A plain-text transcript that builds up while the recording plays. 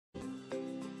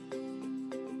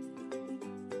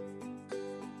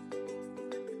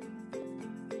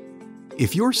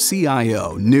If your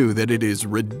CIO knew that it is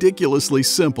ridiculously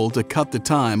simple to cut the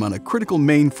time on a critical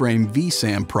mainframe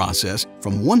VSAM process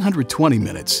from 120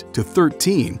 minutes to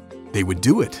 13, they would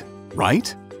do it,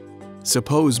 right?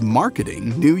 Suppose marketing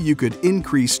knew you could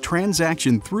increase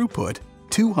transaction throughput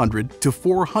 200 to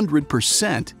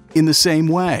 400% in the same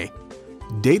way.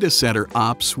 Data center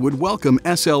ops would welcome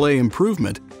SLA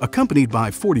improvement accompanied by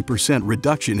 40%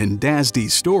 reduction in DASD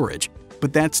storage,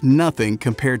 but that's nothing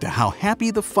compared to how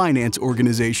happy the finance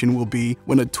organization will be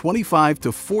when a 25 to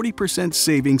 40%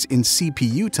 savings in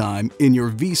CPU time in your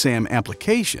VSAM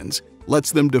applications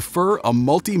lets them defer a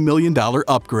multi-million-dollar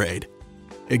upgrade.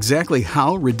 Exactly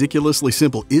how ridiculously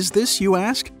simple is this, you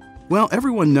ask? Well,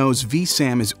 everyone knows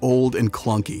VSAM is old and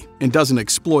clunky and doesn't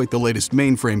exploit the latest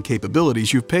mainframe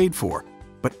capabilities you've paid for.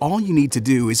 But all you need to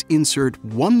do is insert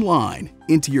one line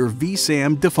into your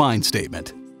VSAM define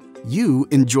statement. You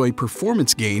enjoy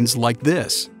performance gains like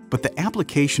this, but the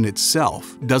application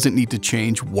itself doesn't need to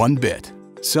change one bit.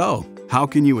 So, how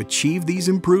can you achieve these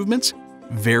improvements?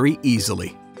 Very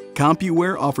easily.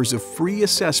 CompuWare offers a free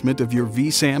assessment of your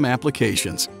VSAM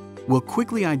applications. We'll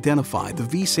quickly identify the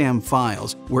VSAM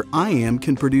files where IAM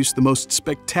can produce the most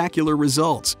spectacular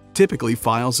results, typically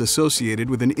files associated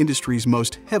with an industry's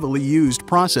most heavily used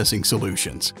processing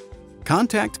solutions.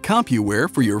 Contact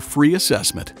CompuWare for your free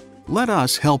assessment. Let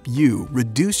us help you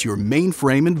reduce your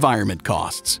mainframe environment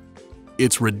costs.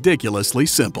 It's ridiculously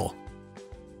simple.